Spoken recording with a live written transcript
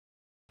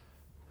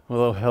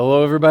Well,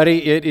 hello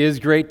everybody. It is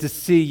great to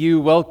see you.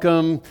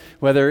 Welcome,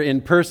 whether in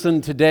person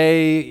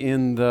today,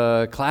 in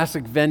the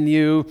classic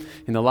venue,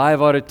 in the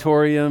live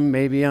auditorium,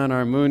 maybe on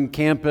our Moon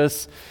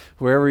campus,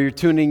 wherever you're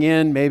tuning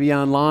in, maybe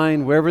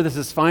online, wherever this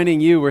is finding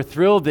you. We're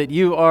thrilled that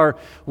you are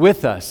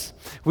with us.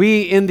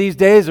 We, in these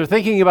days, are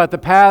thinking about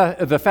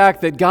the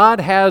fact that God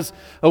has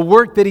a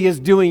work that He is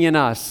doing in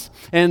us,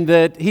 and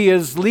that He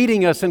is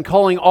leading us and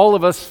calling all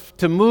of us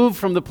to move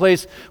from the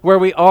place where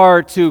we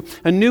are to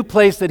a new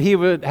place that He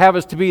would have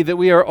us to be, that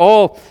we are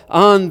all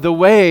on the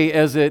way,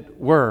 as it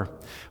were.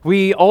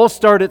 We all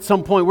start at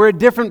some point. We're at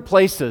different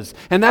places,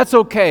 and that's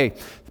okay.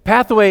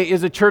 Pathway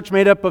is a church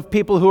made up of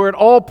people who are at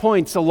all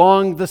points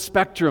along the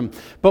spectrum,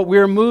 but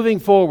we're moving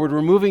forward,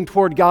 we're moving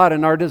toward God,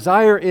 and our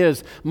desire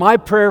is, my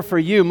prayer for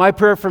you, my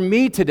prayer for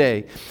me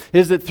today,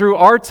 is that through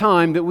our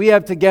time that we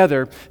have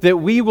together, that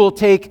we will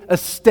take a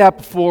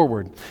step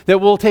forward, that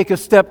we'll take a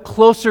step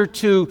closer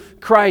to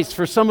Christ.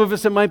 For some of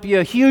us, it might be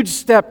a huge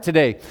step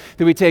today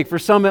that we take. For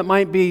some, it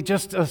might be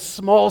just a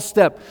small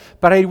step,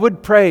 but I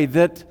would pray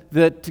that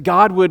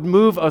God would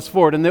move us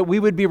forward and that we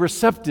would be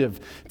receptive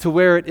to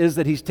where it is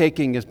that He's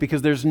taking us,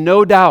 because there's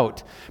no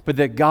doubt but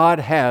that God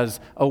has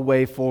a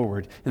way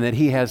forward and that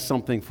He has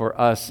something for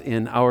us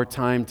in our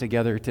time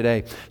together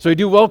today. So I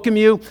do welcome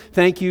you.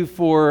 Thank you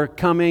for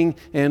coming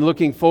and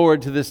looking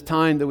forward to this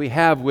time that we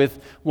have with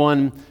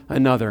one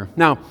another.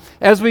 Now,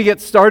 as we get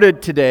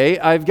started today,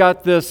 I've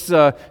got this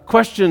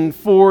question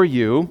for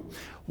you.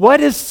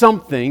 What is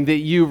something that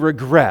you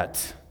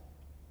regret?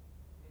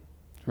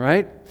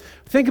 Right?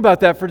 Think about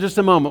that for just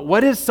a moment.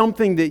 What is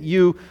something that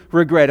you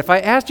regret? If I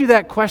asked you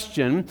that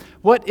question,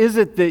 what is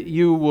it that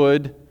you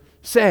would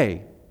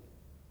say?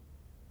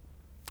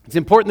 It's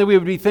important that we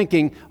would be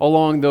thinking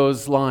along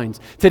those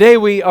lines. Today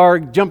we are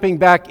jumping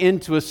back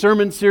into a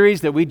sermon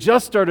series that we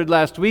just started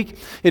last week.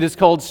 It is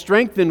called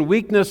Strength and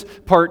Weakness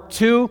Part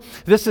 2.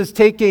 This is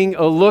taking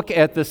a look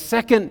at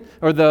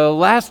the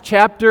last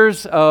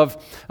chapters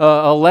of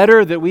a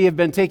letter that we have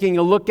been taking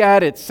a look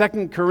at. It's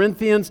 2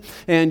 Corinthians,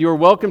 and you're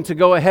welcome to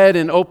go ahead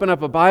and open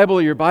up a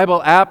Bible, your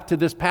Bible app, to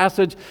this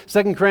passage.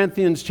 2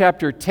 Corinthians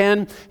chapter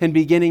 10, and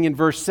beginning in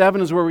verse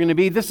 7 is where we're going to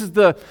be. This is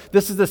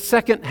the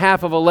second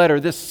half of a letter,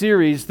 this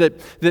series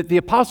that the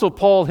Apostle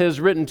Paul has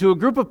written to a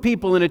group of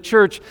people in a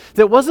church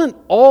that wasn't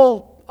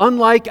all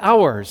unlike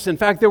ours. In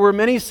fact, there were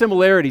many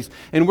similarities,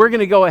 and we're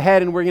going to go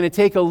ahead and we're going to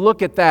take a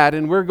look at that,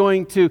 and we're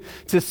going to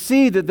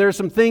see that there are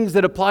some things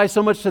that apply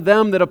so much to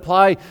them that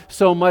apply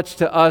so much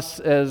to us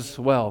as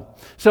well.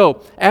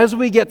 So, as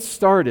we get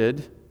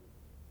started,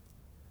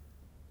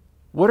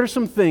 what are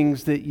some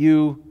things that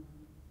you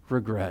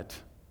regret?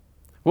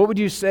 What would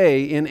you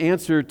say in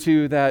answer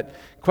to that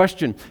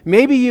question?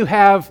 Maybe you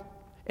have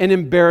an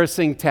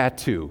embarrassing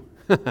tattoo.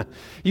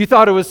 You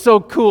thought it was so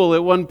cool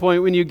at one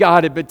point when you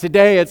got it, but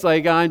today it's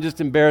like, I'm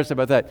just embarrassed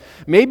about that.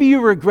 Maybe you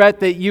regret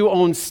that you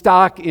own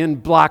stock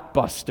in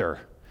Blockbuster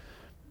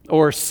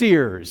or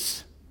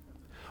Sears.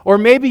 Or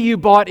maybe you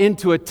bought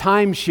into a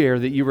timeshare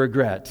that you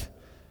regret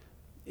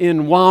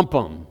in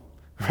wampum,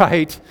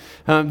 right?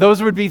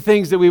 Those would be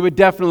things that we would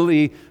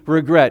definitely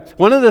regret.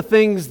 One of the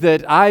things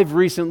that I've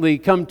recently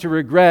come to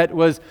regret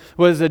was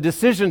a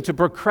decision to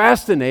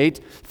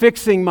procrastinate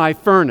fixing my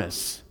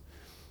furnace.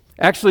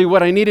 Actually,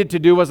 what I needed to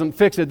do wasn't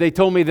fix it. They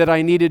told me that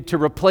I needed to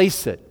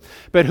replace it.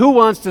 But who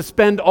wants to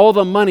spend all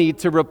the money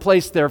to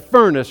replace their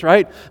furnace,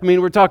 right? I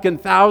mean, we're talking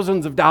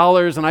thousands of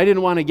dollars, and I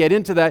didn't want to get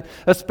into that,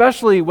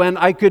 especially when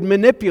I could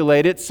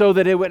manipulate it so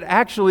that it would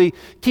actually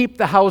keep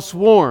the house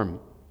warm.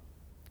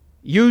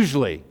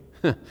 Usually.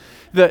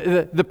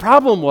 The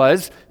problem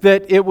was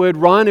that it would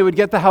run, it would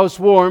get the house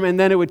warm, and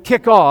then it would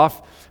kick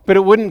off, but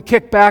it wouldn't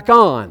kick back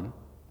on.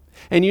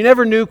 And you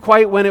never knew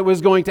quite when it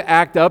was going to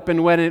act up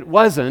and when it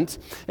wasn't.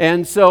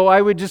 And so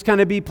I would just kind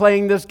of be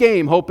playing this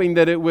game, hoping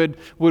that it would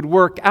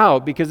work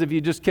out, because if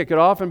you just kick it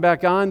off and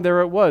back on,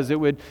 there it was. It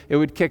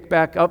would kick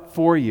back up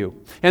for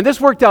you. And this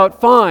worked out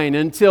fine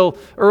until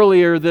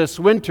earlier this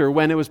winter,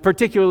 when it was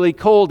particularly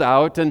cold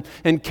out, and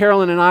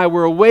Carolyn and I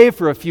were away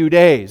for a few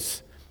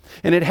days.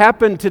 And it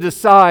happened to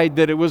decide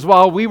that it was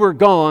while we were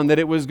gone that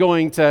it was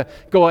going to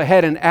go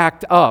ahead and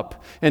act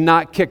up and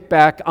not kick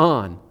back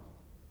on.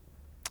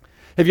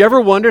 Have you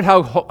ever wondered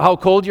how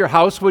cold your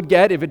house would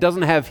get if it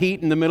doesn't have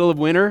heat in the middle of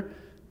winter?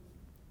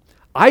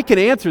 I can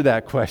answer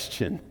that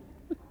question.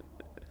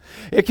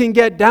 It can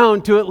get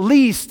down to at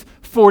least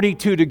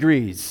 42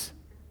 degrees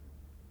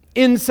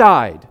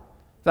inside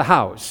the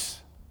house.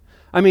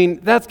 I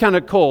mean, that's kind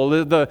of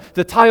cold.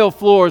 The tile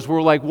floors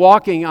were like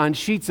walking on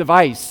sheets of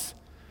ice.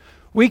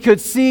 We could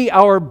see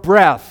our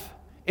breath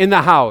in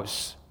the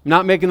house. I'm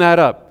not making that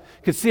up.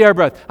 Could see our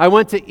breath. I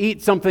went to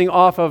eat something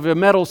off of a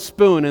metal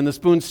spoon, and the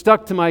spoon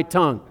stuck to my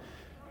tongue.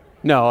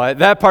 No,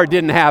 that part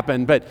didn't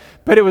happen, but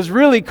it was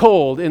really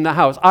cold in the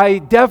house. I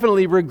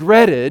definitely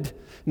regretted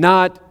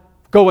not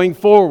going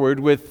forward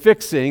with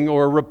fixing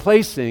or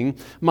replacing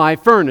my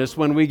furnace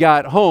when we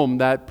got home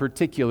that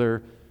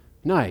particular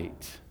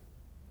night.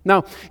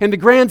 Now, in the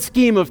grand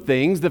scheme of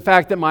things, the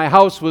fact that my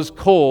house was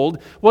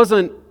cold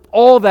wasn't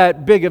all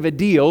that big of a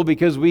deal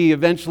because we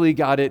eventually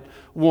got it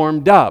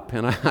warmed up.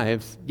 And I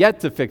have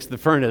yet to fix the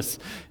furnace.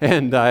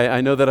 And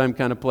I know that I'm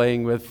kind of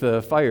playing with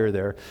fire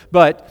there.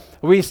 But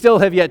we still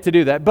have yet to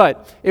do that.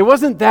 But it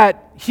wasn't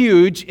that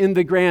huge in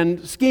the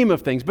grand scheme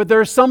of things. But there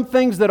are some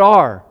things that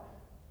are.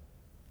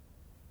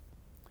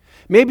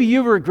 Maybe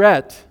you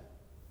regret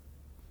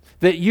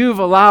that you've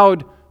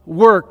allowed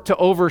work to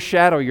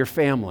overshadow your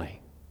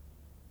family.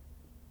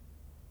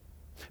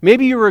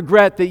 Maybe you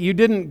regret that you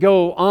didn't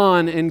go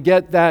on and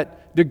get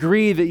that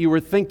degree that you were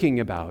thinking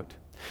about.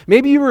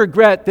 Maybe you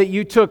regret that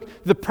you took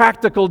the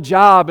practical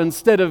job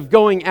instead of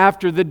going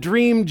after the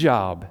dream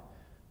job.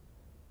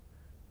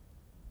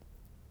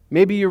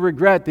 Maybe you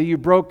regret that you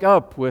broke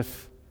up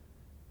with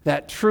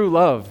that true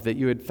love that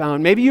you had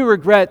found. Maybe you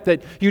regret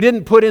that you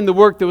didn't put in the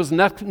work that was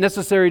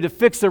necessary to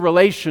fix a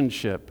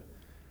relationship.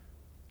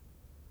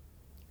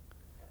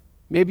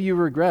 Maybe you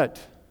regret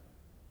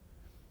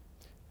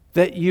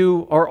that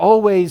you are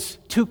always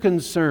too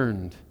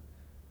concerned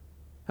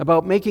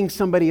about making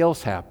somebody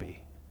else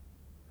happy,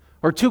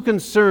 or too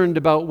concerned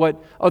about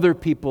what other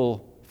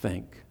people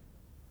think.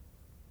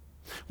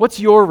 What's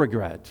your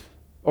regret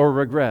or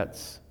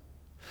regrets?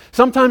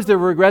 Sometimes the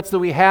regrets that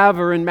we have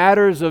are in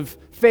matters of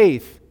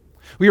faith.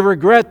 We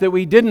regret that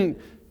we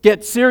didn't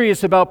get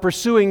serious about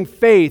pursuing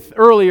faith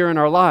earlier in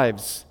our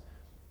lives.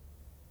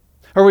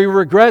 Or we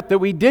regret that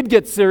we did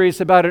get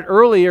serious about it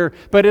earlier,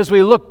 but as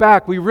we look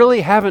back, we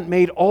really haven't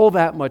made all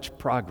that much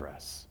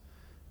progress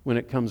when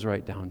it comes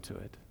right down to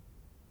it.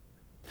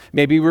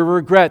 Maybe we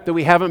regret that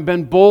we haven't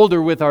been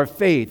bolder with our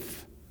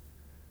faith.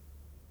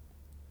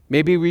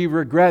 Maybe we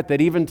regret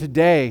that even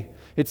today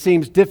it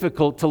seems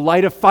difficult to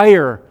light a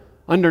fire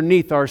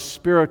underneath our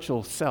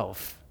spiritual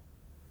self,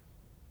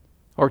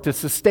 or to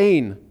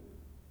sustain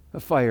a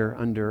fire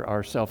under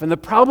ourselves. And the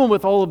problem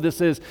with all of this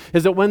is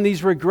that when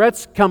these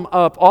regrets come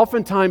up,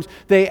 oftentimes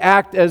they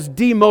act as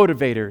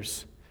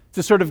demotivators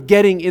to sort of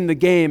getting in the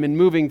game and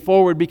moving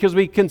forward, because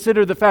we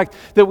consider the fact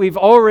that we've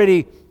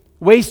already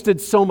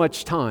wasted so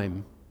much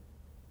time,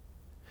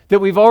 that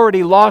we've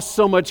already lost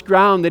so much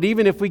ground, that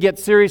even if we get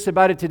serious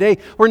about it today,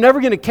 we're never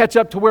going to catch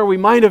up to where we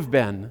might have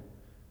been.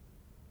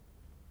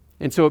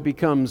 And so it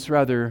becomes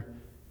rather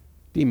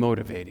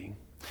demotivating.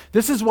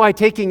 This is why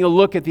taking a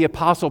look at the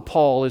Apostle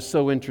Paul is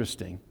so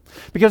interesting.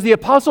 Because the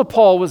Apostle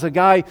Paul was a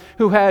guy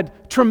who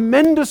had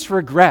tremendous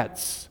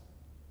regrets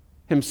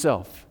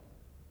himself.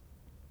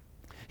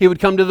 He would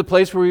come to the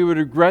place where he would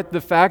regret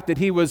the fact that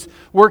he was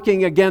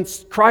working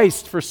against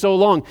Christ for so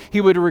long.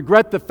 He would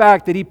regret the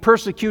fact that he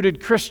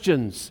persecuted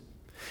Christians.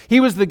 He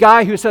was the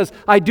guy who says,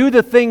 I do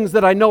the things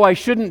that I know I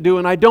shouldn't do,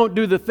 and I don't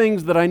do the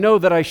things that I know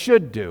that I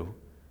should do.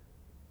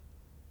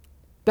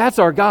 That's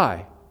our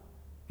guy.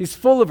 He's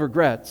full of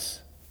regrets.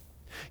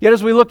 Yet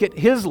as we look at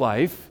his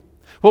life,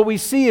 what we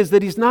see is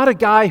that he's not a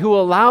guy who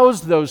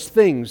allows those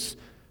things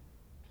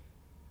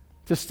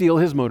to steal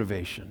his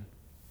motivation.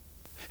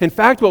 In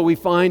fact, what we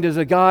find is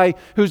a guy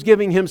who's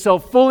giving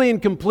himself fully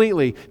and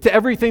completely to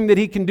everything that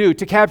he can do,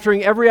 to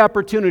capturing every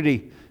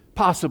opportunity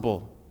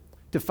possible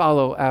to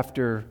follow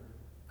after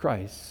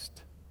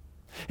Christ.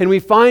 And we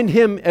find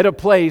him at a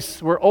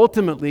place where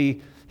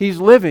ultimately he's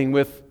living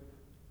with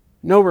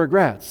no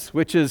regrets,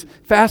 which is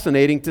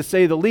fascinating to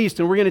say the least.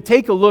 And we're going to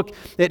take a look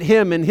at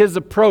him and his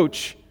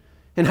approach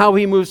and how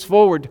he moves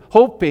forward,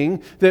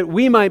 hoping that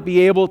we might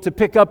be able to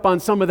pick up on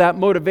some of that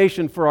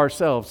motivation for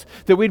ourselves,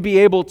 that we'd be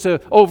able to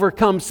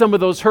overcome some of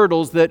those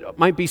hurdles that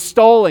might be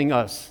stalling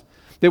us,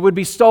 that would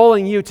be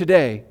stalling you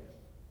today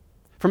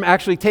from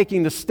actually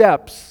taking the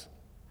steps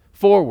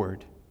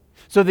forward,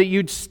 so that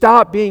you'd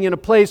stop being in a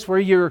place where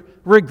you're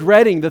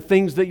regretting the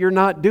things that you're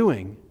not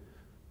doing,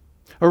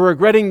 or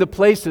regretting the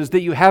places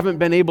that you haven't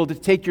been able to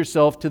take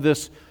yourself to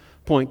this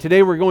point.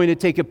 Today we're going to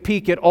take a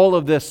peek at all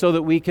of this so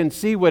that we can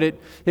see what it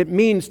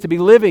means to be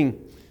living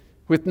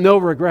with no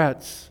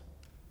regrets.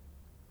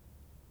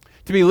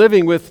 To be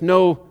living with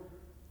no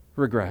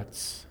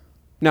regrets.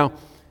 Now,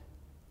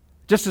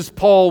 just as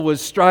Paul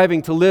was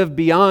striving to live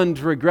beyond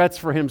regrets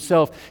for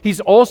himself, he's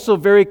also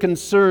very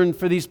concerned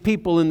for these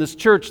people in this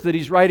church that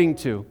he's writing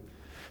to,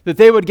 that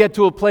they would get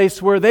to a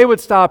place where they would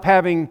stop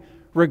having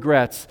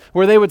regrets,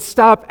 where they would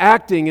stop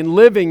acting and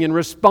living and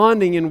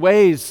responding in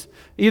ways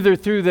either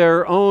through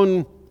their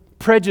own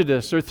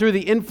prejudice or through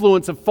the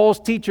influence of false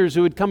teachers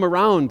who would come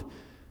around,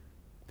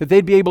 that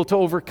they'd be able to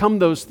overcome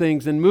those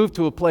things and move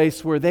to a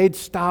place where they'd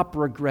stop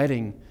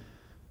regretting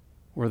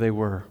where they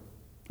were,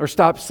 or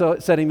stop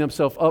setting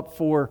themselves up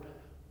for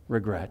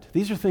regret.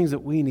 These are things that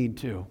we need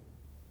too.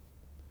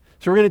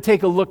 So we're going to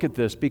take a look at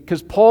this,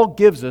 because Paul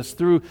gives us,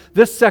 through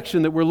this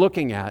section that we're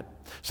looking at,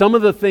 some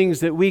of the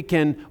things that we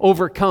can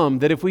overcome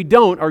that if we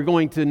don't are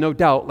going to no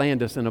doubt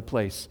land us in a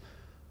place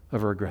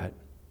of regret.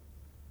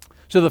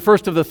 So the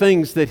first of the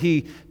things that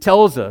he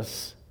tells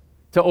us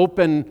to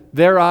open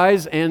their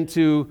eyes and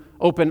to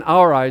open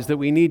our eyes that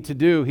we need to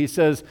do, he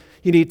says,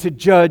 You need to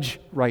judge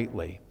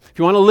rightly. If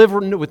you want to live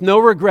with no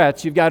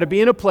regrets, you've got to be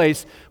in a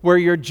place where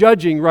you're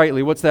judging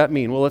rightly. What's that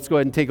mean? Well, let's go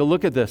ahead and take a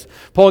look at this.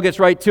 Paul gets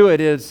right to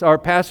it as our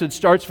passage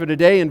starts for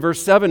today. In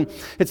verse 7,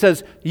 it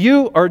says,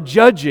 "You are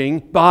judging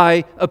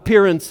by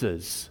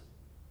appearances."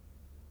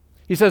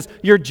 He says,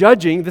 you're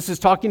judging. This is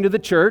talking to the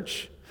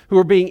church who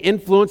are being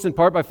influenced in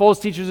part by false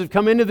teachers who've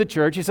come into the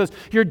church. He says,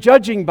 you're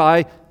judging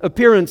by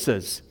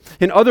appearances.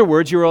 In other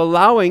words, you're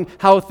allowing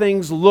how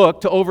things look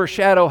to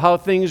overshadow how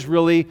things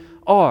really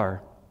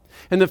are.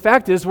 And the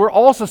fact is, we're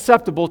all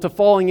susceptible to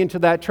falling into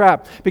that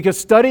trap because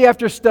study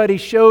after study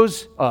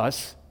shows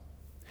us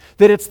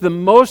that it's the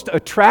most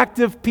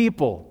attractive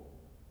people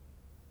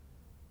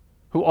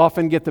who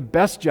often get the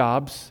best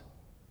jobs,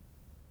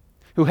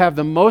 who have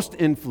the most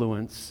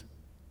influence,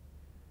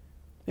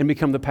 and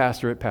become the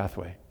pastor at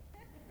Pathway.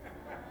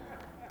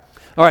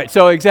 All right,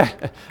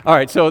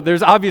 so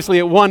there's obviously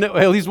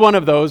at least one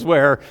of those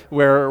where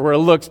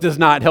looks does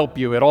not help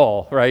you at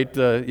all, right?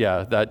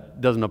 That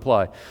doesn't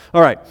apply.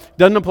 All right,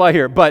 doesn't apply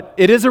here, but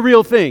it is a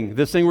real thing,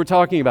 this thing we're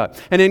talking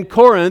about. And in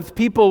Corinth,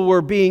 people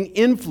were being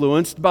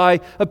influenced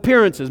by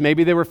appearances.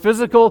 Maybe they were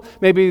physical,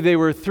 maybe they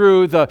were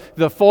through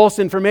the false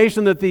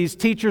information that these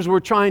teachers were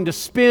trying to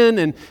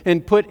spin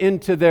and put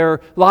into their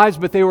lives,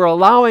 but they were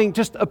allowing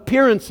just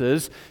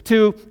appearances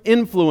to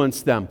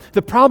influence them.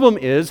 The problem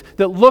is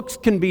that looks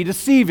can be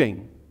deceiving.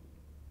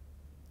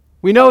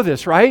 We know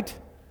this, right?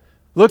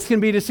 Looks can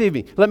be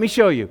deceiving. Let me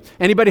show you.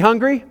 Anybody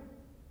hungry?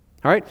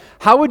 All right.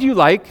 How would you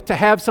like to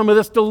have some of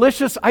this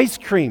delicious ice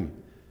cream?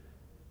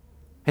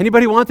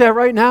 Anybody want that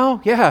right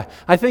now? Yeah,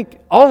 I think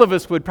all of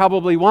us would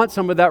probably want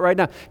some of that right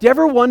now. Do you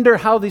ever wonder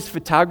how these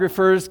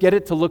photographers get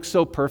it to look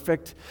so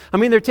perfect? I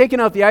mean, they're taking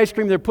out the ice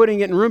cream, they're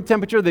putting it in room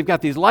temperature, they've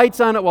got these lights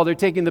on it while they're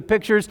taking the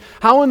pictures.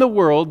 How in the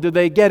world do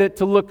they get it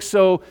to look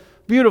so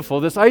beautiful,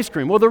 this ice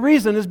cream? Well, the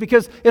reason is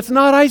because it's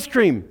not ice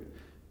cream.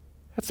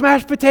 It's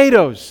mashed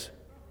potatoes.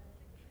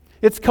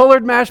 It's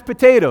colored mashed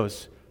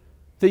potatoes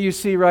that you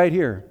see right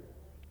here.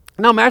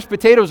 Now, mashed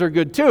potatoes are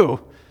good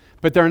too,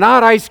 but they're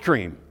not ice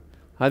cream.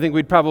 I think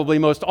we'd probably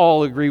most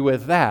all agree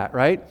with that,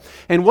 right?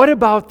 And what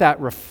about the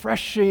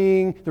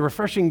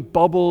refreshing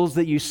bubbles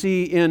that you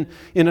see in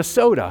a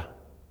soda?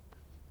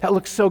 That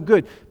looks so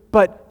good.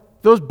 But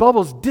those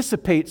bubbles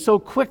dissipate so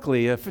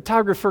quickly, a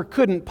photographer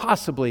couldn't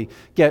possibly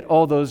get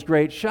all those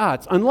great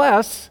shots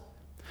unless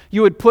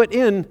you would put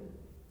in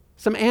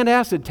some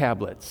antacid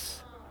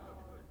tablets.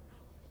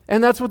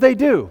 And that's what they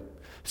do,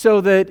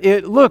 so that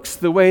it looks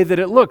the way that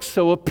it looks,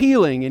 so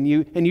appealing, and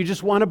you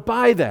just want to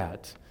buy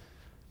that.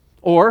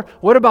 Or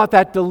what about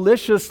that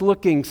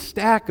delicious-looking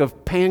stack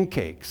of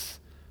pancakes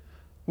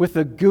with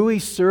the gooey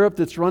syrup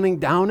that's running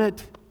down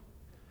it?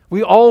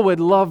 We all would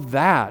love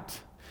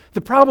that.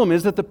 The problem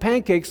is that the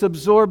pancakes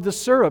absorb the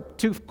syrup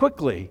too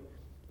quickly.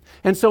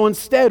 And so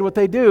instead, what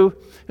they do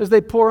is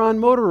they pour on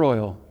motor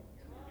oil.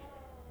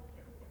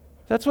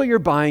 That's what you're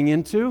buying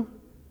into.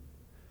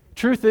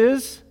 Truth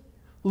is,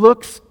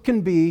 looks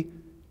can be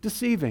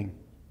deceiving.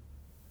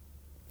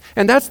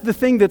 And that's the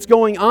thing that's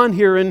going on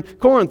here in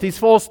Corinth. These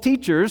false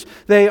teachers,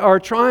 they are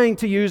trying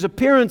to use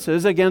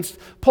appearances against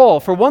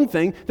Paul. For one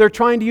thing, they're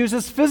trying to use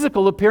his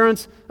physical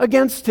appearance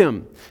against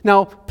him.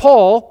 Now,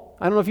 Paul,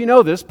 I don't know if you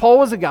know this, Paul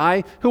was a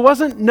guy who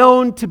wasn't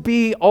known to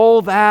be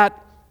all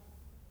that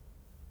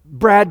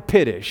Brad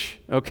Pittish,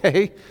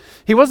 okay?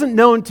 He wasn't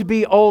known to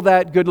be all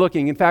that good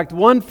looking. In fact,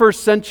 one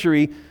first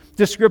century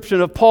description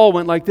of Paul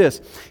went like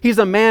this. He's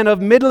a man of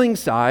middling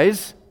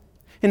size,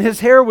 and his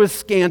hair was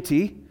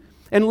scanty,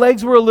 and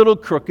legs were a little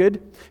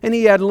crooked, and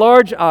he had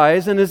large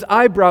eyes, and his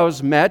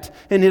eyebrows met,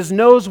 and his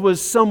nose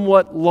was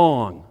somewhat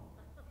long.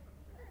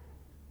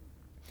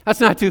 That's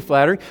not too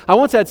flattering. I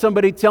once had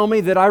somebody tell me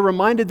that I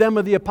reminded them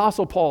of the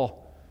Apostle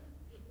Paul.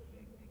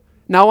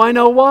 Now I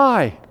know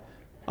why.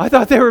 I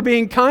thought they were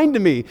being kind to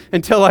me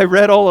until I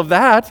read all of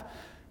that.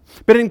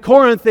 But in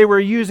Corinth, they were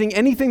using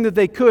anything that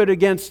they could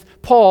against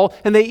Paul,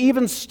 and they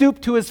even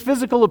stooped to his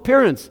physical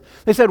appearance.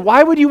 They said,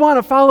 why would you want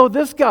to follow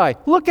this guy?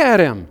 Look at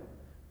him.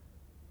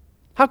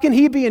 How can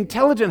he be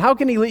intelligent? How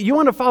can he lead? You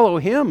want to follow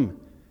him?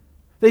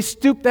 They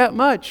stooped that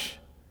much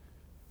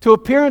to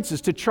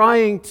appearances, to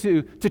try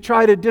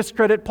to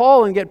discredit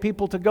Paul and get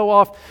people to go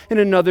off in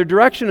another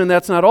direction. And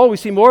that's not all. We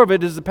see more of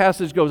it as the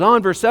passage goes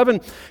on. Verse 7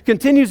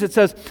 continues. It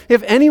says,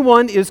 if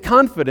anyone is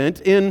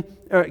confident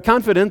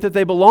that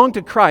they belong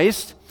to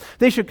Christ,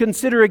 they should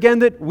consider again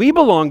that we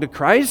belong to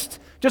Christ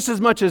just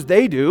as much as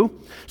they do.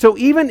 So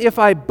even if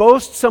I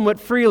boast somewhat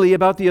freely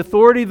about the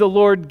authority the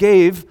Lord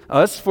gave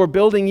us for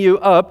building you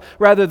up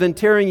rather than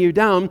tearing you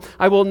down,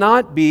 I will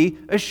not be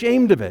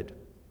ashamed of it.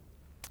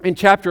 In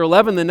chapter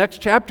 11, the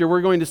next chapter, we're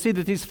going to see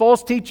that these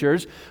false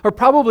teachers are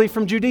probably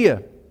from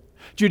Judea.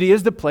 Judea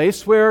is the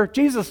place where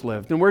Jesus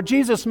lived and where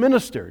Jesus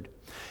ministered.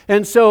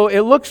 And so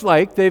it looks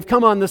like they've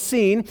come on the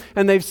scene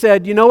and they've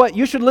said, you know what,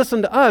 you should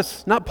listen to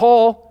us, not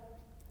Paul,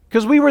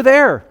 because we were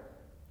there.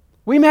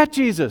 We met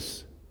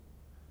Jesus.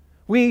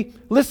 We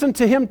listened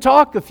to him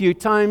talk a few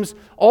times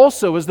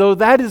also, as though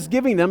that is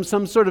giving them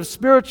some sort of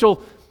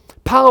spiritual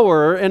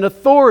power and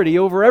authority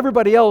over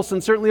everybody else,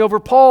 and certainly over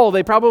Paul.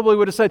 They probably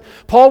would have said,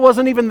 Paul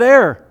wasn't even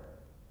there.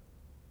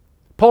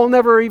 Paul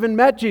never even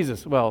met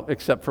Jesus. Well,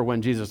 except for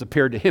when Jesus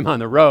appeared to him on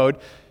the road,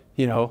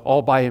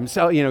 all by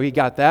himself. He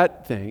got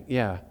that thing,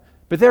 yeah.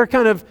 But they're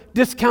kind of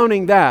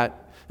discounting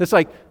that. It's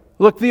like,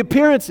 look, the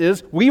appearance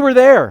is we were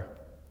there.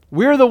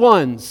 We're the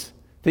ones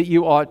that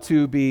you ought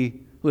to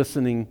be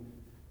listening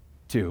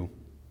to.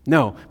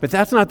 No, but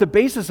that's not the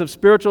basis of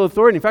spiritual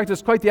authority. In fact,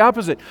 it's quite the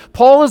opposite.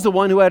 Paul is the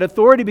one who had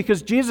authority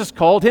because Jesus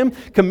called him,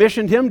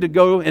 commissioned him to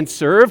go and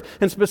serve,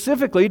 and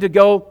specifically to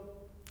go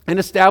and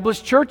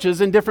establish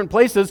churches in different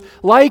places,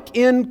 like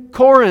in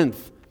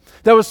Corinth.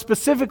 That was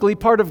specifically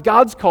part of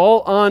God's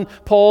call on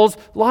Paul's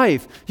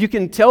life. You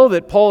can tell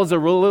that Paul is a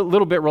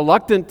little bit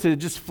reluctant to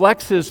just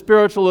flex his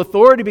spiritual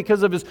authority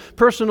because of his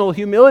personal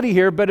humility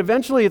here, but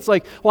eventually it's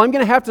like, well, I'm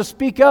going to have to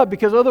speak up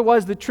because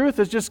otherwise the truth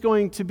is just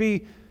going to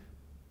be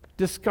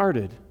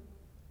discarded.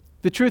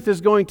 The truth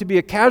is going to be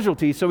a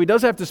casualty, so he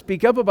does have to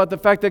speak up about the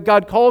fact that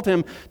God called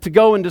him to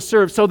go and to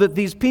serve so that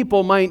these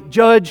people might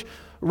judge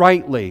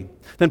rightly.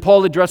 Then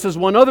Paul addresses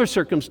one other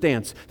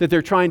circumstance that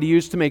they're trying to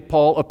use to make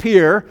Paul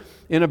appear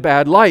in a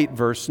bad light.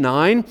 Verse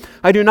 9,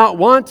 I do not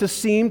want to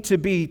seem to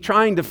be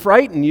trying to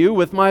frighten you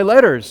with my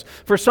letters.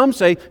 For some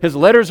say his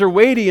letters are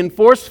weighty and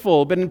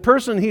forceful, but in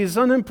person he is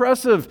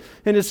unimpressive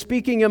and his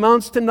speaking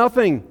amounts to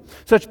nothing.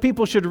 Such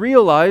people should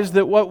realize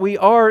that what we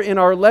are in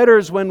our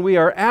letters when we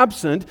are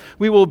absent,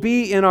 we will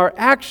be in our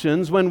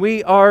actions when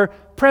we are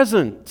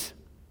present.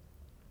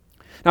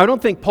 Now, I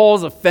don't think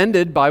Paul's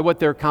offended by what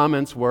their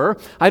comments were.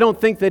 I don't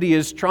think that he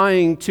is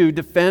trying to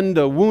defend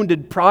a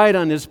wounded pride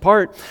on his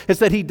part. It's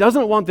that he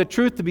doesn't want the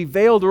truth to be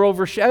veiled or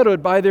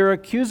overshadowed by their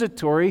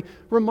accusatory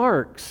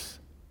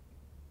remarks.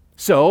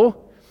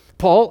 So,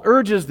 Paul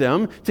urges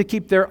them to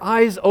keep their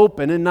eyes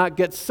open and not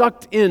get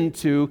sucked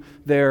into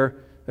their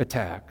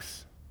attacks.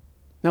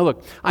 Now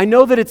look, I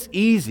know that it's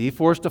easy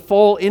for us to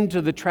fall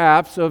into the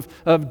traps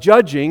of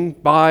judging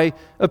by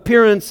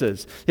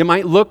appearances. It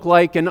might look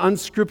like an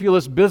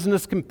unscrupulous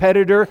business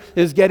competitor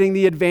is getting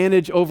the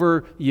advantage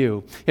over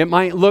you. It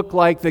might look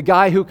like the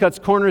guy who cuts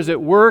corners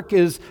at work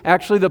is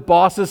actually the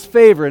boss's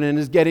favorite and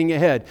is getting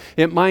ahead.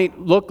 It might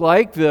look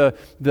like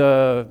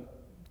the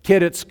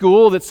kid at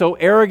school that's so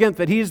arrogant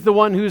that he's the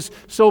one who's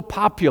so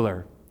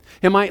popular.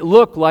 It might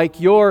look like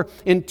your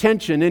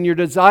intention and your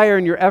desire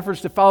and your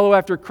efforts to follow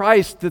after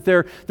Christ, that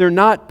they're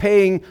not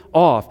paying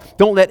off.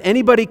 Don't let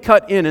anybody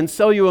cut in and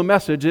sell you a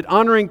message that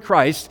honoring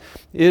Christ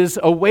is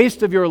a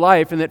waste of your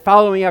life and that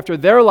following after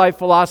their life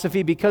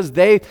philosophy because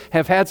they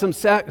have had some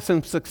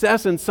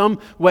success in some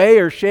way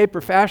or shape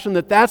or fashion,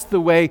 that's the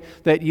way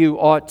that you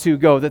ought to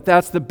go,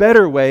 that's the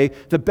better way,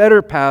 the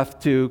better path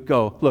to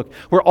go. Look,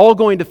 we're all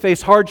going to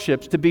face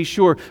hardships, to be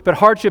sure, but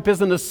hardship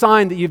isn't a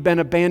sign that you've been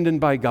abandoned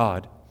by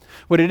God.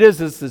 What it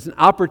is an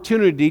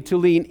opportunity to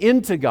lean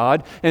into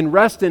God and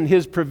rest in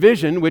His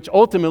provision, which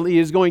ultimately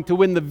is going to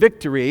win the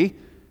victory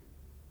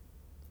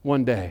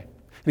one day.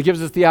 It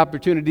gives us the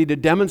opportunity to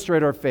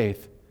demonstrate our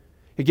faith.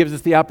 It gives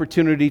us the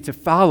opportunity to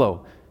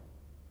follow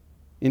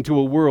into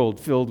a world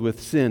filled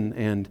with sin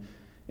and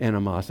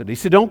animosity.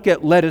 So don't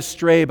get led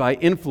astray by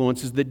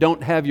influences that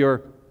don't have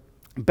your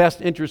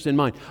best interest in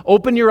mind.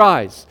 Open your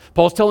eyes.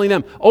 Paul's telling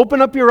them,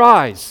 open up your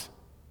eyes.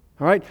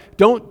 All right?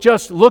 Don't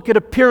just look at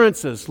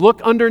appearances.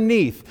 Look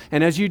underneath.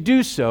 And as you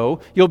do so,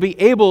 you'll be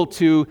able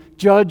to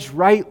judge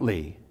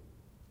rightly.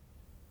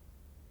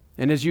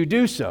 And as you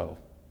do so,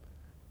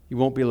 you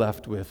won't be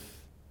left with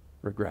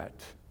regret.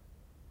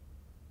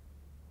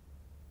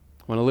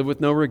 Want to live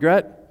with no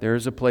regret?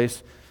 There's a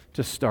place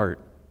to start.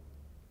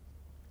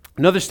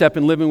 Another step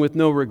in living with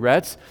no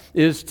regrets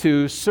is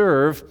to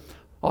serve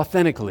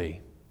authentically.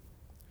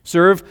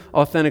 Serve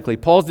authentically.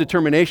 Paul's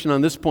determination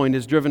on this point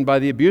is driven by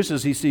the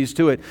abuses he sees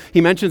to it.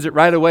 He mentions it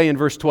right away in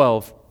verse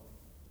 12.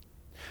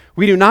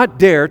 We do not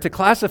dare to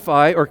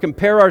classify or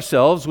compare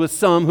ourselves with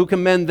some who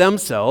commend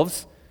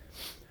themselves.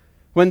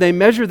 When they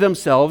measure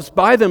themselves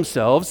by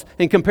themselves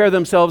and compare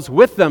themselves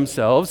with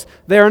themselves,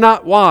 they are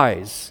not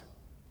wise.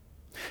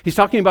 He's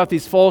talking about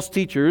these false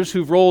teachers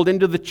who've rolled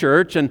into the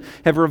church and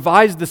have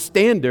revised the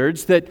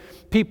standards that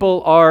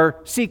people are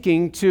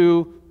seeking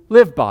to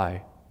live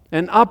by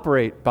and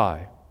operate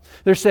by.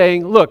 They're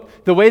saying,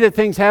 look, the way that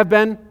things have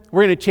been,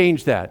 we're going to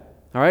change that.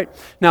 All right?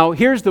 Now,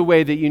 here's the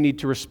way that you need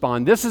to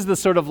respond. This is the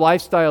sort of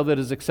lifestyle that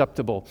is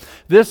acceptable.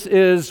 This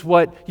is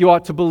what you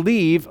ought to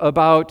believe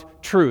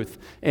about truth.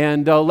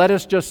 And let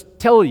us just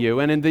tell you,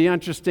 and the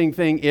interesting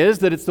thing is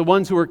that it's the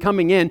ones who are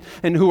coming in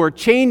and who are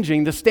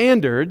changing the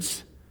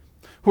standards,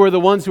 who are the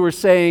ones who are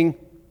saying,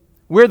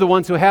 we're the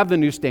ones who have the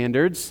new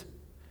standards,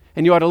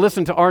 and you ought to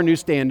listen to our new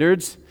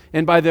standards,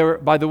 and by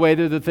the way,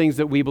 they're the things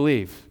that we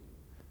believe.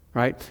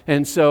 Right?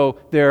 And so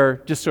they're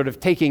just sort of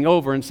taking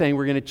over and saying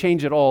we're going to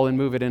change it all and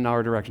move it in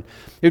our direction.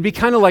 It would be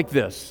kind of like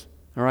this.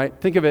 All right?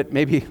 Think of it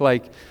maybe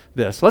like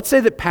this. Let's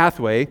say that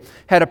Pathway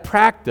had a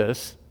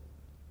practice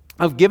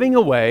of giving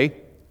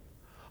away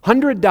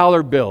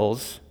 $100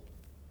 bills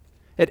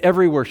at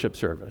every worship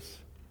service.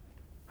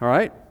 All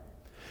right?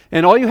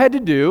 And all you had to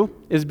do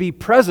is be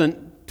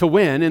present to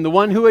win, and the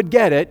one who would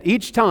get it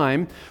each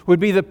time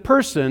would be the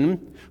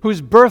person whose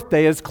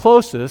birthday is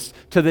closest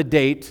to the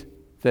date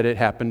that it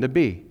happened to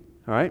be.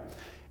 All right?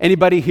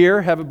 Anybody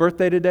here have a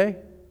birthday today?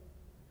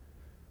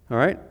 All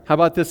right? How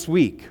about this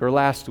week or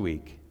last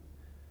week?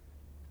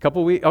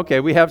 Couple weeks? Okay,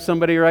 we have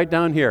somebody right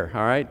down here.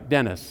 All right?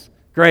 Dennis.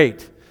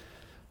 Great.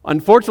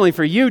 Unfortunately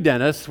for you,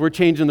 Dennis, we're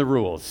changing the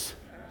rules.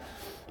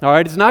 All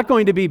right? It's not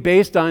going to be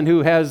based on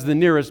who has the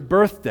nearest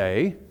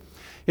birthday.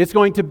 It's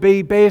going to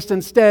be based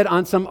instead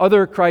on some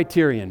other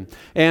criterion.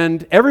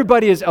 And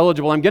everybody is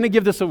eligible. I'm going to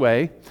give this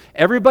away.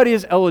 Everybody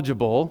is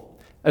eligible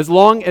as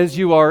long as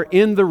you are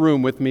in the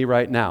room with me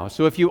right now.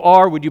 So if you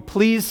are, would you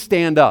please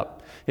stand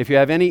up if you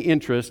have any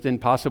interest in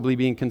possibly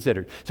being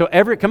considered? So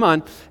come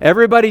on,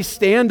 everybody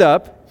stand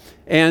up.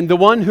 And the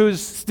one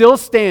who's still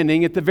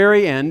standing at the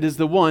very end is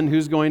the one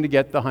who's going to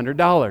get the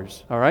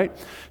 $100. All right?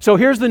 So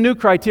here's the new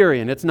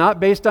criterion. It's not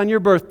based on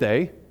your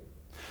birthday.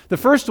 The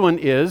first one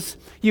is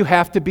you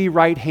have to be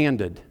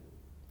right-handed.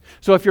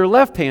 So if you're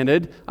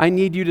left-handed, I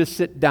need you to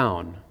sit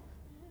down.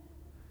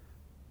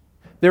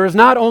 There is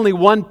not only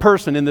one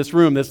person in this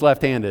room that's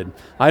left-handed.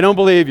 I don't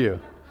believe you.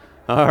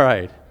 All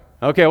right.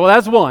 Okay, well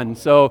that's one.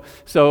 So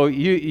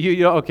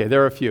you okay,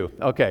 there are a few.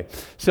 Okay.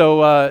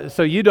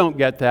 So you don't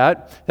get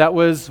that. That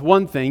was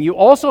one thing. You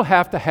also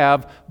have to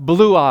have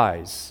blue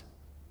eyes.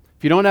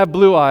 If you don't have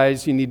blue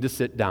eyes, you need to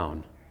sit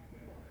down.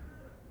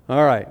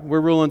 All right, we're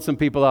ruling some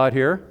people out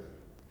here.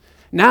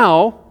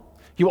 Now,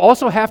 you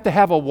also have to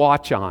have a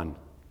watch on. You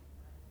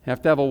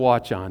have to have a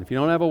watch on. If you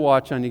don't have a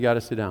watch on, you got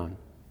to sit down.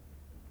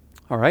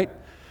 All right?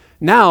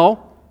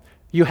 Now,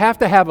 you have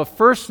to have a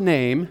first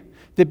name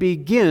that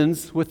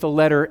begins with the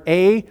letter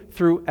A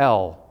through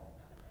L.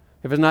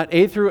 If it's not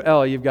A through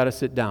L, you've got to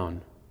sit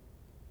down.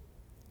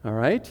 All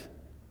right?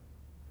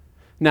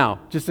 Now,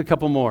 just a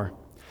couple more.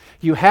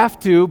 You have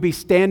to be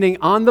standing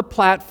on the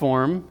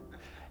platform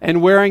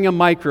and wearing a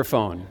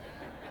microphone.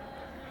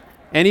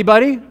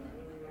 Anybody?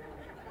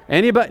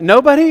 Anybody?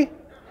 Nobody? I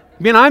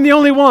mean, I'm the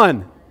only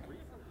one.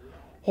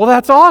 Well,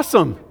 that's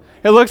awesome.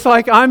 It looks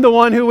like I'm the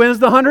one who wins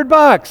the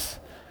 $100.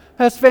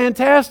 That's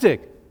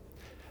fantastic.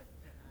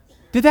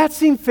 Did that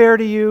seem fair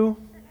to you?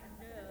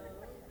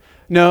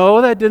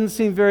 No, that didn't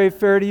seem very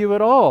fair to you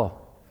at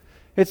all.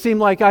 It seemed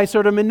like I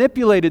sort of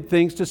manipulated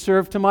things to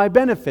serve to my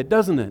benefit,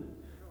 doesn't it?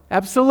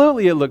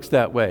 Absolutely, it looks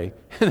that way.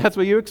 And that's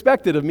what you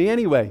expected of me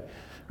anyway,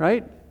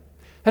 right?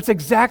 That's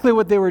exactly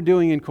what they were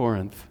doing in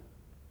Corinth.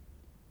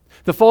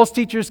 The false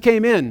teachers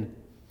came in.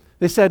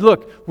 They said,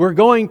 look, we're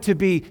going to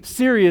be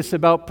serious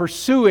about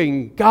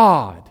pursuing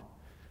God.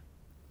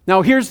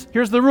 Now, here's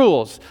the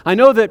rules. I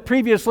know that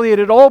previously it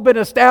had all been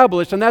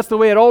established, and that's the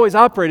way it always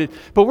operated,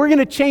 but we're going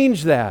to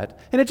change that.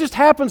 And it just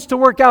happens to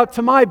work out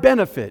to my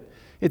benefit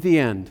at the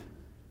end.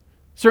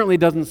 Certainly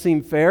doesn't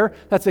seem fair.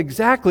 That's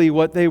exactly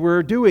what they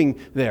were doing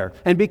there.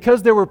 And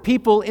because there were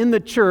people in the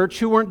church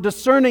who weren't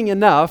discerning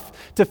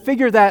enough to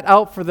figure that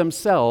out for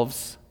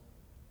themselves,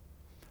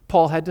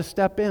 Paul had to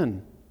step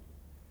in.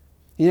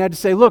 He had to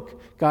say,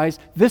 look, guys,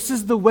 this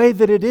is the way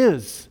that it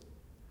is.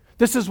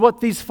 This is what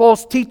these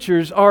false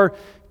teachers are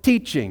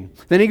teaching.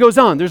 Then he goes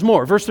on. There's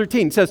more. Verse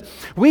 13 says,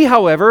 we,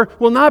 however,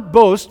 will not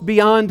boast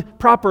beyond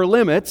proper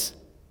limits,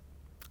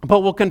 but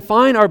will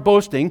confine our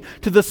boasting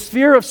to the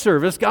sphere of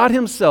service God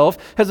himself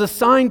has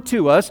assigned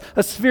to us,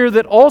 a sphere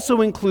that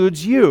also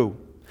includes you.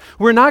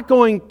 We're not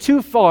going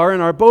too far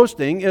in our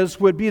boasting, as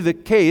would be the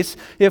case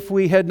if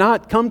we had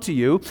not come to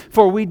you,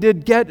 for we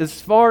did get as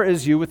far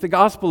as you with the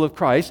gospel of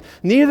Christ.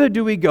 Neither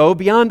do we go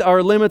beyond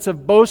our limits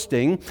of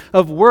boasting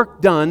of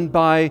work done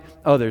by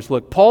others.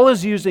 Look, Paul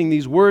is using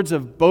these words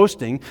of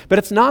boasting, but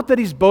it's not that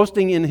he's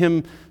boasting in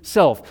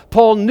himself.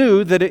 Paul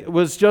knew that it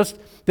was just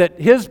that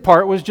his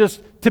part was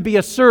just to be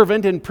a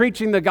servant in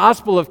preaching the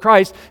gospel of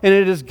Christ, and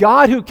it is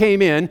God who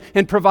came in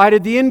and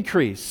provided the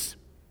increase.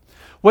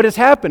 What is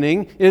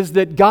happening is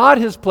that God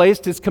has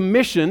placed his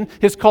commission,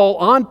 his call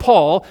on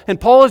Paul,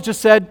 and Paul has just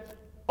said,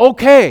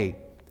 okay,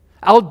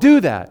 I'll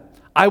do that.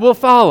 I will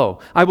follow.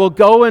 I will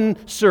go and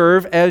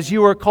serve as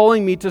you are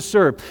calling me to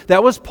serve.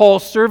 That was Paul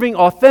serving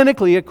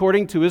authentically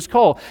according to his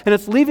call, and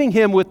it's leaving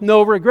him with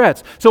no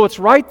regrets. So it's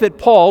right that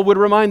Paul would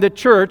remind the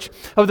church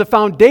of the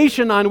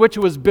foundation on which it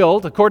was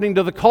built, according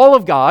to the call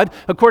of God,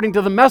 according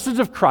to the message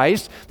of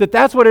Christ, that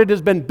that's what it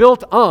has been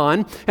built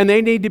on, and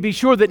they need to be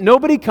sure that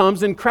nobody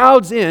comes and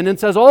crowds in and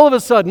says all of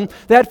a sudden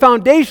that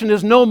foundation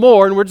is no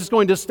more and we're just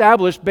going to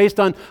establish based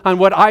on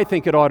what I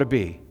think it ought to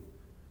be.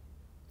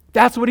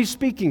 That's what he's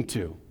speaking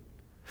to.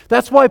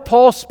 That's why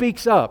Paul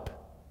speaks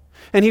up.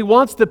 And he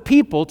wants the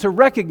people to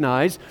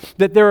recognize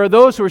that there are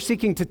those who are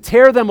seeking to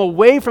tear them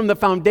away from the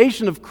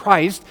foundation of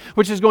Christ,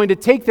 which is going to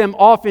take them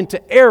off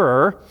into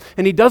error.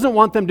 And he doesn't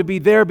want them to be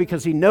there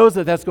because he knows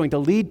that that's going to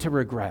lead to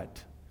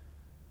regret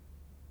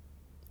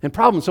and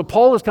problems. So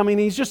Paul is coming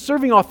and he's just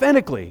serving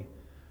authentically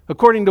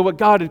according to what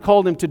God had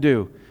called him to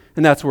do.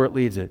 And that's where it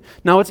leads it.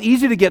 Now, it's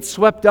easy to get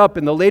swept up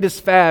in the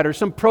latest fad or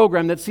some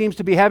program that seems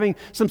to be having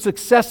some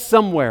success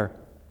somewhere.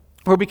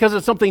 or because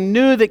it's something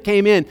new that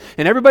came in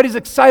and everybody's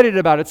excited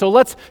about it. So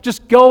let's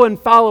just go and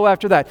follow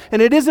after that.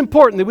 And it is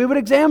important that we would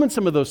examine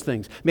some of those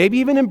things, maybe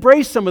even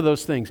embrace some of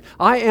those things.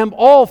 I am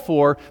all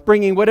for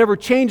bringing whatever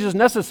change is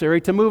necessary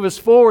to move us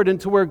forward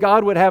into where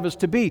God would have us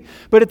to be.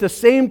 But at the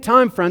same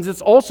time, friends,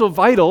 it's also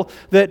vital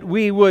that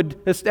we would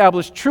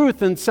establish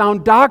truth and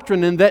sound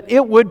doctrine and that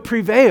it would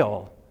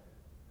prevail.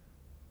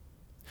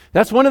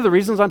 That's one of the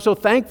reasons I'm so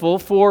thankful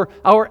for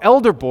our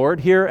elder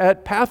board here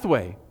at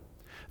Pathway.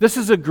 This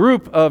is a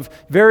group of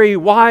very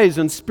wise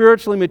and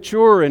spiritually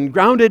mature and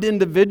grounded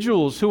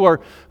individuals who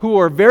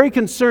are very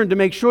concerned to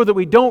make sure that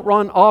we don't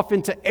run off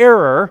into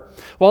error,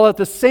 while at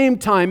the same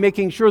time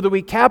making sure that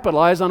we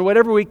capitalize on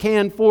whatever we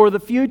can for the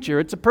future.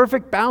 It's a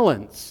perfect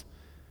balance.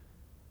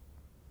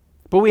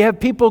 But we have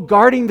people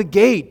guarding the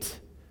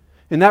gate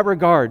in that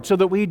regard so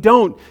that we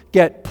don't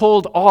get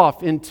pulled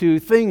off into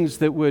things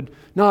that would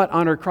not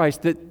honor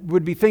Christ, that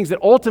would be things that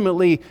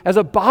ultimately, as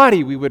a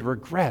body, we would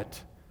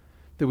regret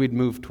that we'd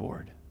move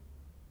toward.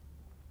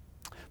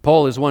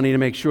 Paul is wanting to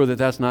make sure that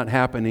that's not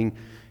happening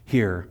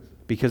here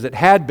because it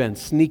had been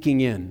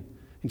sneaking in,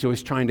 and so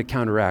he's trying to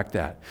counteract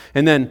that.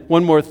 And then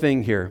one more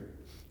thing here.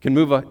 To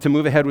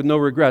move ahead with no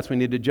regrets, we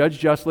need to judge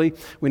justly,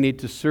 we need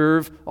to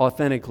serve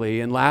authentically,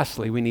 and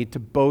lastly, we need to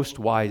boast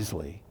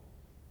wisely.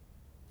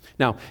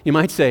 Now, you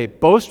might say,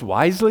 boast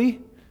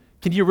wisely?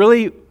 Can you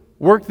really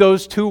work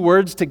those two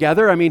words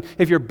together? I mean,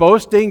 if you're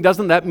boasting,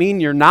 doesn't that mean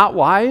you're not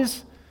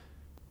wise?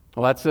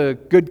 Well, that's a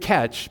good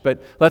catch,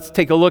 but let's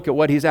take a look at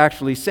what he's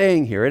actually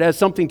saying here. It has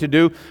something to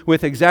do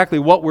with exactly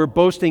what we're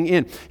boasting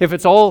in. If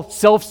it's all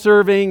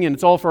self-serving and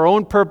it's all for our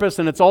own purpose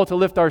and it's all to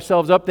lift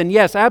ourselves up, then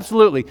yes,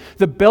 absolutely.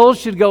 The bells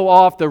should go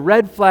off, the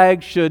red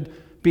flag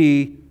should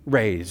be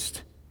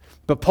raised.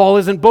 But Paul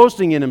isn't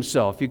boasting in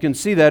himself. You can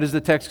see that as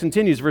the text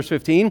continues. Verse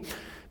 15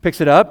 picks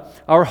it up.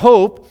 Our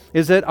hope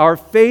is that our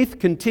faith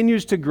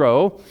continues to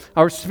grow.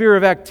 Our sphere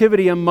of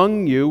activity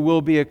among you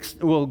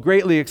will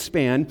greatly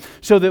expand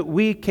so that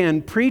we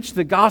can preach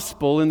the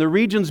gospel in the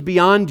regions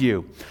beyond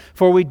you.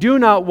 For we do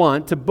not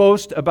want to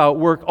boast about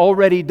work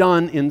already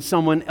done in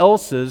someone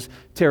else's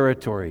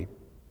territory.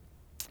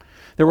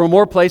 There were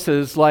more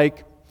places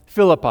like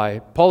Philippi.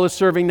 Paul is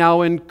serving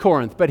now in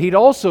Corinth, but he'd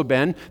also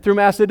been through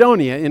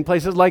Macedonia in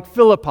places like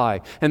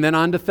Philippi, and then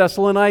on to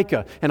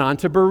Thessalonica, and on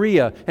to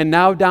Berea, and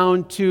now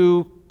down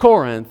to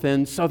Corinth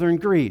and southern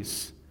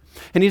Greece.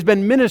 And he's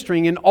been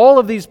ministering in all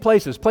of these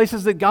places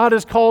that God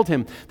has called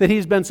him, that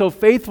he's been so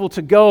faithful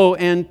to go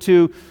and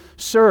to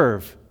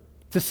serve,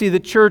 to see the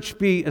church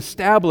be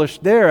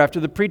established there after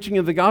the preaching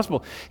of the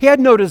gospel. He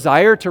had no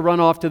desire to run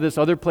off to this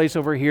other place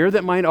over here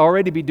that might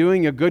already be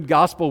doing a good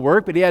gospel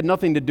work, but he had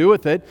nothing to do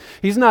with it.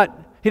 He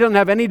doesn't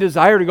have any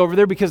desire to go over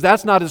there because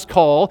that's not his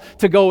call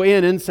to go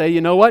in and say,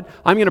 you know what,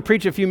 I'm going to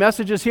preach a few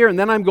messages here and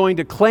then I'm going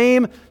to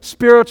claim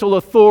spiritual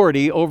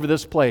authority over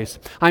this place.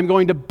 I'm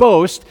going to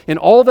boast in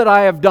all that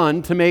I have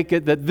done to make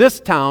it that this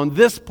town,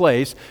 this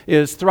place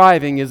is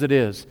thriving as it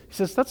is. He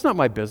says, that's not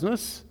my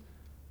business.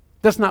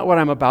 That's not what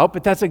I'm about,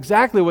 but that's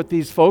exactly what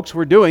these folks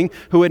were doing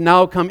who had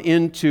now come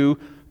into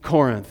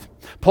Corinth.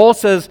 Paul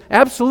says,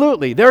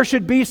 absolutely, there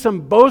should be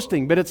some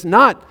boasting, but it's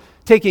not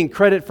taking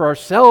credit for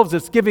ourselves,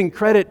 it's giving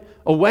credit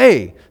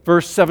away.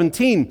 Verse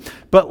 17,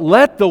 but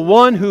let the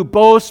one who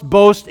boasts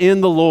boast in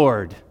the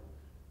Lord.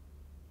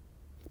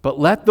 But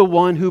let the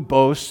one who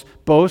boasts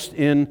boast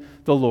in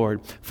the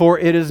Lord. For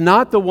it is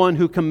not the one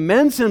who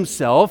commends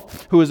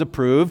himself who is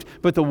approved,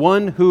 but the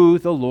one whom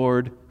the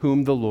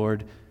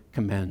Lord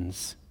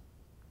commends.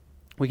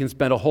 We can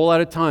spend a whole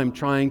lot of time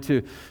trying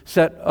to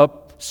set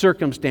up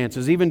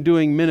circumstances, even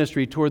doing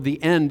ministry toward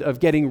the end of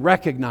getting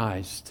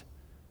recognized,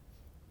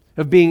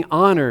 of being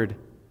honored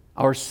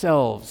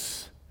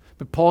ourselves.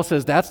 But Paul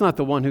says that's not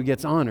the one who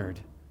gets honored.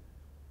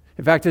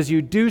 In fact, as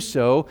you do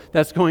so,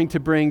 that's going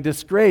to bring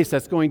disgrace.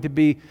 That's going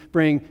to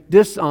bring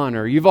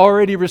dishonor. You've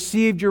already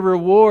received your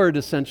reward,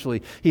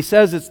 essentially. He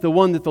says it's the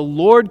one that the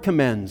Lord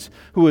commends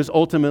who is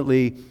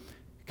ultimately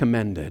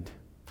commended.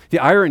 The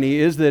irony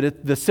is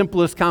that the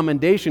simplest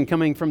commendation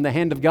coming from the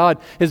hand of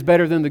God is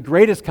better than the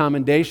greatest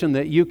commendation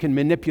that you can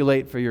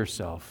manipulate for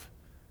yourself.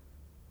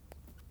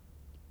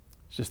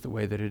 It's just the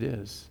way that it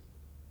is.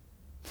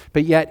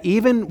 But yet,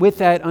 even with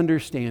that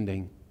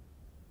understanding,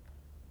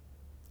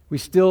 we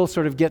still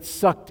sort of get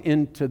sucked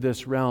into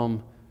this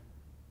realm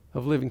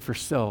of living for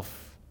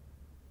self,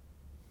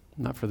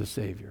 not for the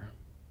Savior.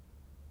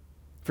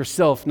 For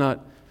self,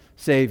 not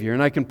Savior.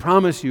 And I can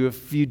promise you,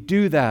 if you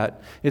do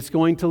that, it's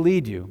going to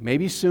lead you,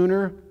 maybe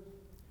sooner,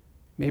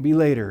 maybe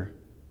later,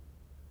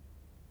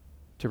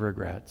 to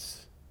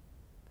regrets.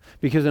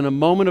 Because in a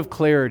moment of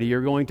clarity,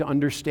 you're going to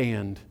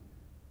understand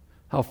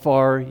how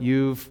far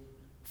you've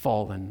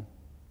fallen,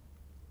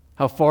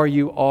 how far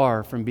you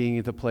are from being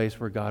at the place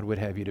where God would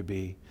have you to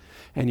be.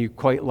 And you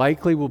quite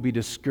likely will be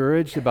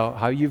discouraged about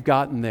how you've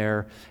gotten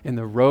there, and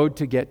the road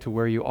to get to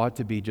where you ought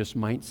to be just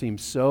might seem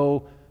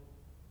so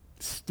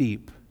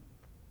steep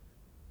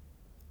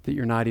that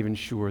you're not even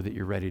sure that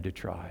you're ready to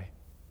try.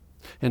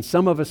 And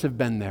some of us have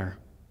been there.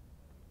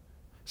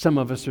 Some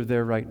of us are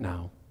there right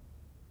now.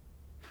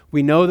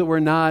 We know that we're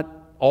not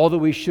all that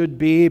we should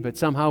be, but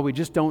somehow we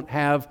just don't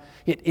have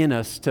it in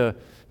us to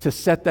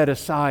set that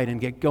aside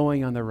and get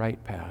going on the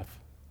right path.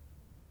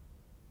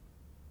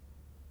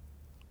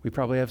 We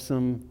probably have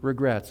some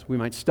regrets. We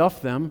might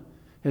stuff them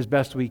as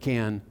best we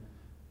can,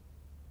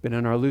 but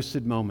in our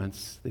lucid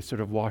moments, they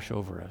sort of wash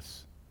over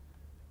us,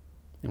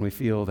 and we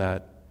feel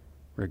that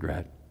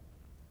regret.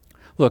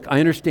 Look, I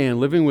understand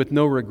living with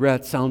no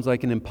regret sounds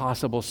like an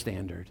impossible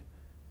standard.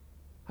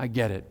 I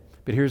get it,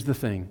 but here's the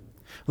thing.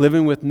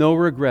 Living with no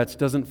regrets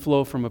doesn't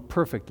flow from a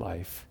perfect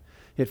life.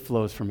 It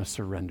flows from a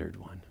surrendered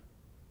one.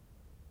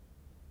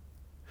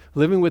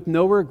 Living with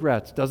no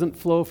regrets doesn't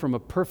flow from a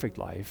perfect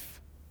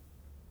life,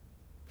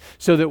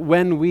 so that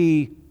when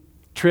we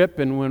trip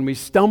and when we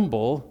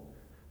stumble,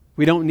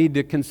 we don't need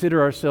to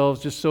consider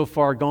ourselves just so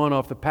far gone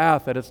off the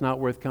path that it's not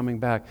worth coming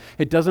back.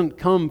 It doesn't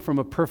come from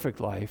a perfect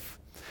life.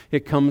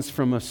 It comes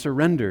from a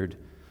surrendered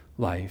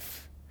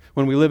life.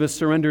 When we live a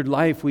surrendered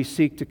life, we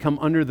seek to come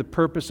under the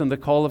purpose and the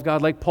call of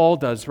God, like Paul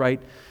does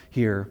right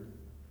here.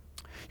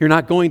 You're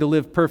not going to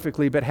live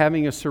perfectly, but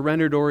having a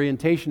surrendered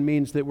orientation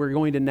means that we're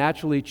going to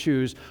naturally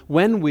choose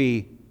when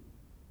we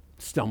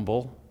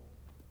stumble.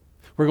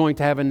 We're going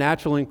to have a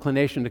natural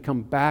inclination to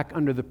come back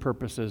under the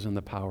purposes and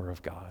the power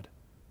of God.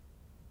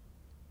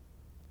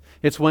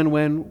 It's when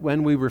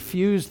we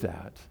refuse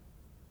that,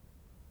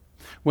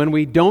 when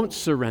we don't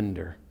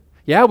surrender.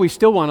 Yeah, we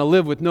still want to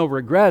live with no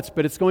regrets,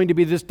 but it's going to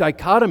be this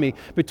dichotomy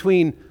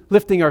between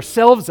lifting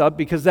ourselves up,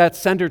 because that's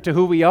center to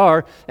who we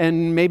are,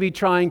 and maybe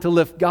trying to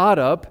lift God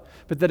up.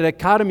 But the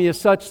dichotomy is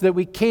such that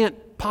we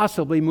can't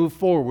possibly move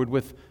forward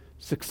with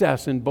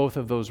success in both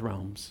of those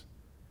realms.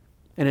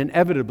 And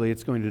inevitably,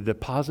 it's going to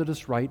deposit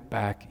us right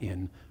back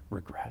in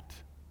regret.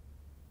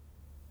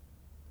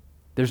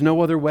 There's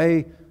no other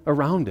way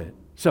around it.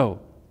 So,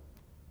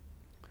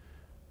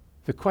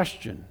 the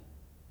question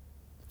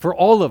for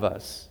all of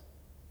us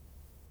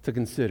to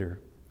consider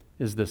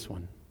is this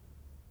one.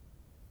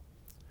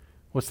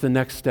 What's the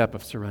next step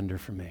of surrender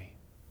for me?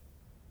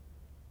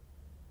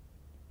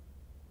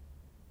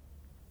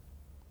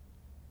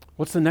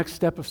 What's the next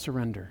step of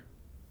surrender?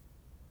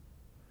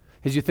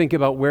 As you think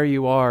about where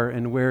you are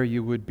and where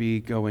you would be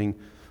going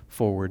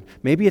forward,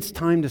 maybe it's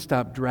time to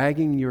stop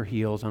dragging your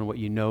heels on what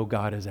you know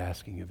God is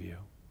asking of you.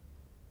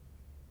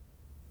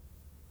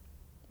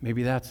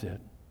 Maybe that's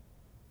it.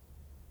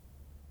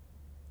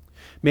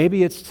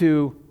 Maybe it's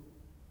to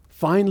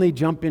finally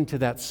jump into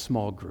that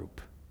small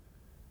group.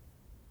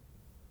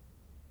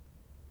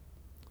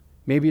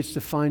 Maybe it's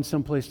to find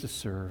someplace to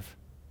serve.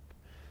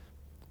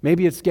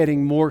 Maybe it's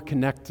getting more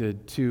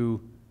connected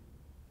to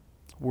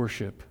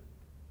worship.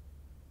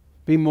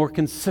 Be more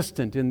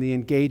consistent in the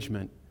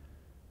engagement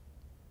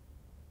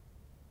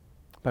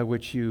by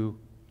which you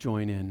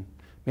join in.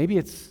 Maybe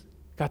it's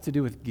got to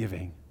do with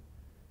giving.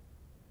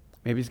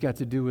 Maybe it's got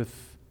to do with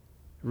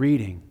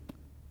reading.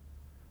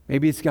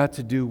 Maybe it's got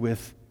to do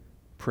with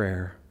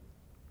prayer.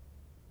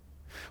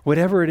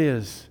 Whatever it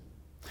is,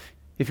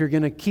 if you're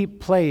going to keep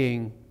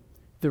playing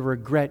the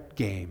regret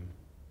game,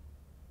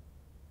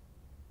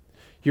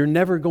 you're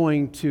never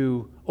going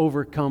to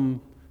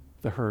overcome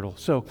the hurdle.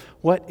 So,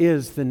 what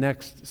is the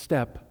next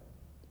step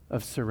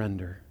of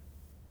surrender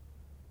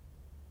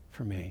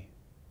for me?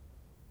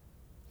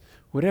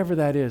 Whatever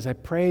that is, I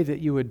pray that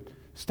you would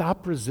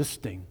stop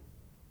resisting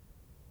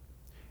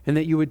and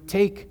that you would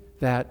take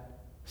that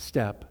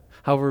step,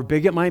 however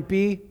big it might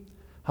be,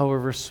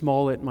 however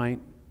small it might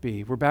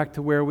be. We're back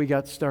to where we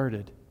got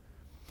started,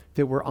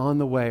 that we're on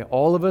the way.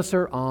 All of us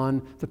are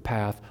on the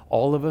path.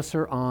 All of us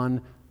are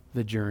on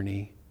the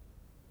journey.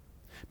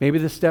 Maybe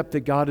the step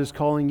that God is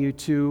calling you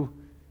to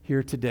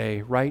here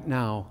today, right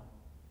now,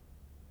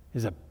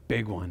 is a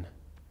big one.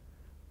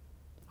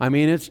 I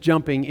mean, it's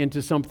jumping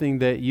into something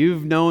that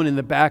you've known in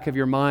the back of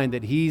your mind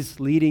that He's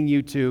leading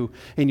you to,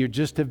 and you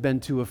just have been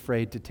too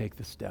afraid to take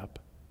the step.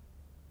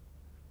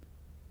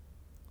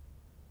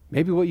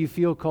 Maybe what you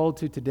feel called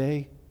to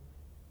today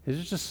is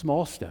just a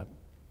small step.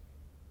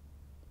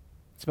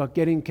 It's about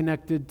getting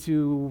connected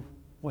to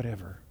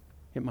whatever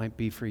it might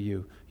be for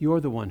you. You're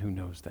the one who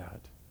knows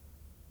that.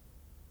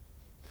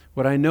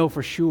 What I know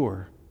for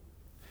sure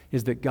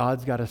is that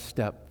God's got a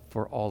step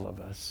for all of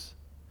us.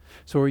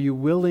 So are you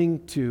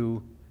willing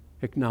to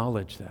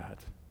acknowledge that?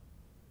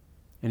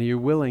 And are you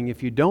willing,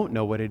 if you don't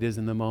know what it is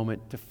in the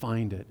moment, to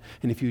find it?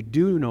 And if you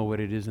do know what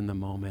it is in the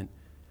moment,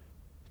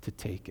 to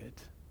take it?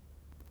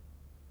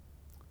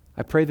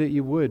 I pray that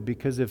you would,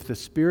 because if the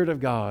Spirit of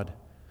God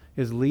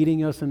is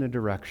leading us in a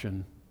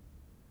direction,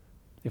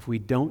 if we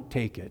don't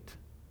take it,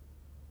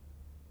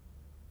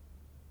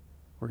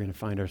 we're going to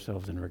find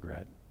ourselves in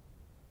regret.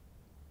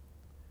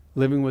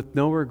 Living with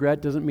no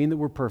regret doesn't mean that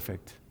we're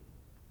perfect.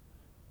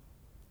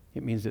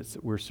 It means that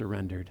we're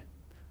surrendered.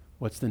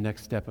 What's the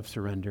next step of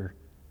surrender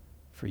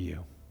for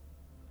you?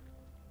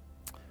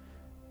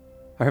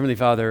 Our Heavenly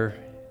Father,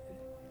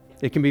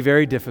 it can be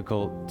very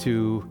difficult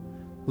to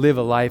live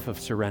a life of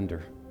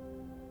surrender.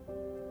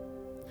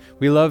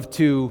 We love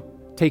to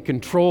take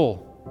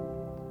control.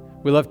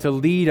 We love to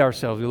lead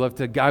ourselves. We love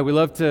to guide. We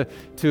love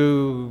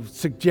to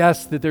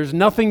suggest that there's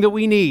nothing that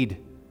we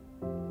need.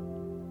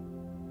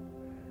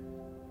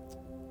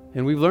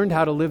 And we've learned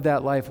how to live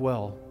that life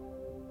well.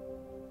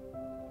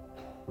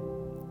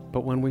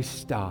 But when we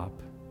stop,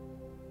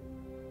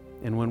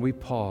 and when we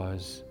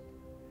pause,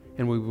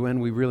 and when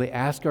we really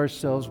ask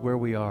ourselves where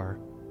we are,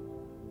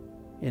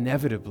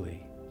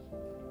 inevitably,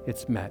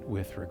 it's met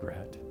with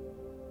regret.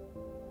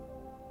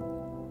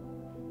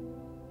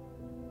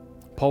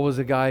 Paul was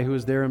a guy who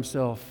was there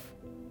himself,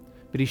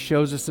 but he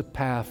shows us a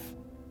path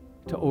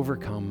to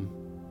overcome,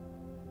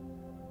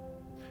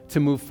 to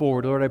move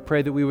forward. Lord, I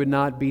pray that we would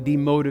not be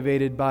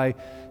demotivated by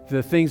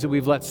the things that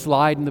we've let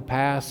slide in the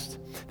past,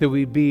 that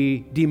we'd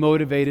be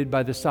demotivated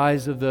by the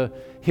size of the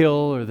hill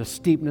or the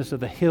steepness of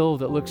the hill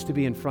that looks to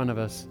be in front of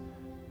us,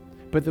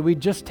 but that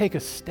we'd just take a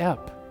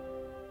step.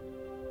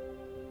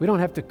 We don't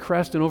have to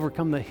crest and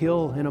overcome the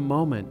hill in a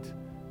moment,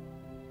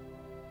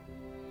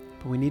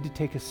 but we need to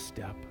take a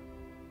step.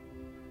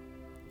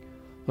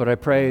 Lord, I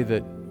pray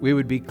that we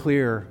would be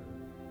clear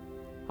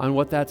on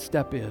what that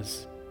step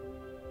is,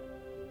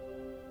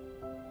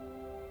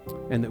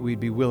 and that we'd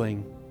be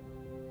willing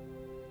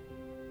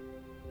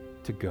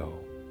to go,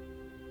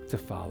 to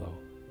follow.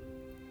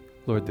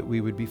 Lord, that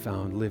we would be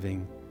found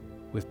living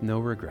with no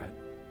regret,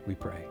 we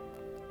pray.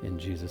 In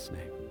Jesus'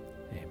 name,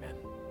 amen.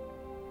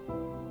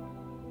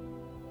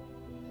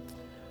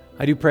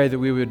 I do pray that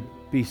we would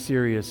be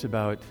serious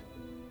about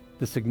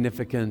the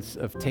significance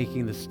of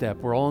taking the step.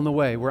 We're all on the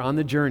way. We're on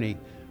the journey.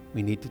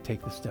 We need to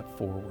take the step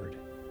forward.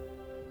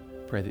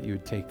 Pray that you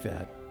would take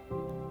that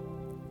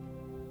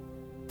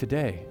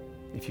today,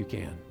 if you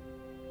can,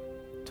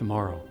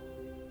 tomorrow,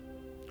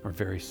 or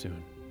very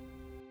soon.